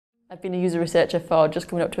I've been a user researcher for just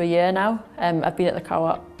coming up to a year now. I've been at the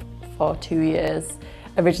co-op for 2 years.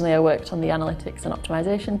 Originally I worked on the analytics and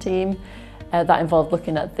optimization team. That involved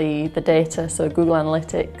looking at the data, so Google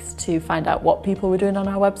Analytics, to find out what people were doing on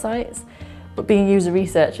our websites. But being a user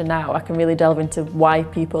researcher now, I can really delve into why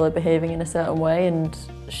people are behaving in a certain way and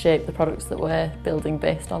shape the products that we're building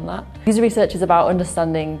based on that. User research is about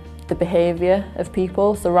understanding the behaviour of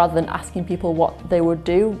people, so rather than asking people what they would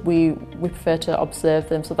do, we prefer to observe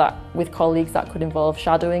them. So that with colleagues, that could involve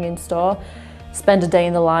shadowing in store, spend a day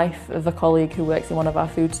in the life of a colleague who works in one of our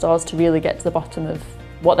food stores to really get to the bottom of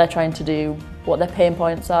what they're trying to do, what their pain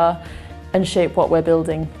points are, and shape what we're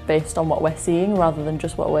building based on what we're seeing rather than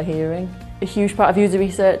just what we're hearing. A huge part of user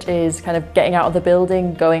research is kind of getting out of the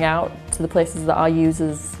building, going out to the places that our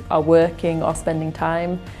users are working or spending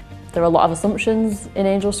time. There are a lot of assumptions in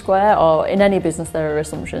Angel Square, or in any business there are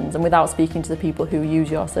assumptions, and without speaking to the people who use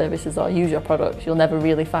your services or use your products, you'll never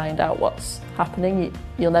really find out what's happening.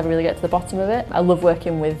 You'll never really get to the bottom of it. I love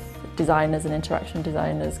working with designers and interaction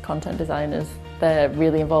designers, content designers. They're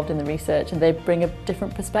really involved in the research and they bring a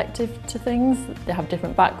different perspective to things. They have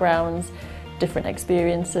different backgrounds, different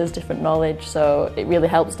experiences, different knowledge, so it really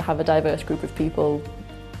helps to have a diverse group of people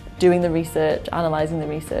doing the research, analysing the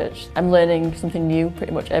research. I'm learning something new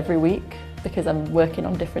pretty much every week because I'm working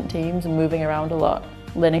on different teams and moving around a lot,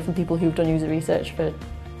 learning from people who've done user research for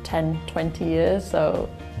 10, 20 years. So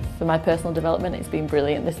for my personal development, it's been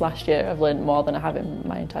brilliant. This last year, I've learned more than I have in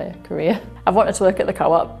my entire career. I've wanted to work at the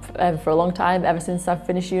co-op for a long time, ever since I've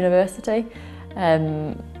finished university.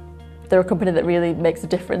 They're a company that really makes a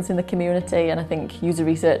difference in the community, and I think user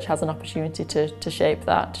research has an opportunity to shape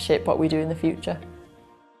that, to shape what we do in the future.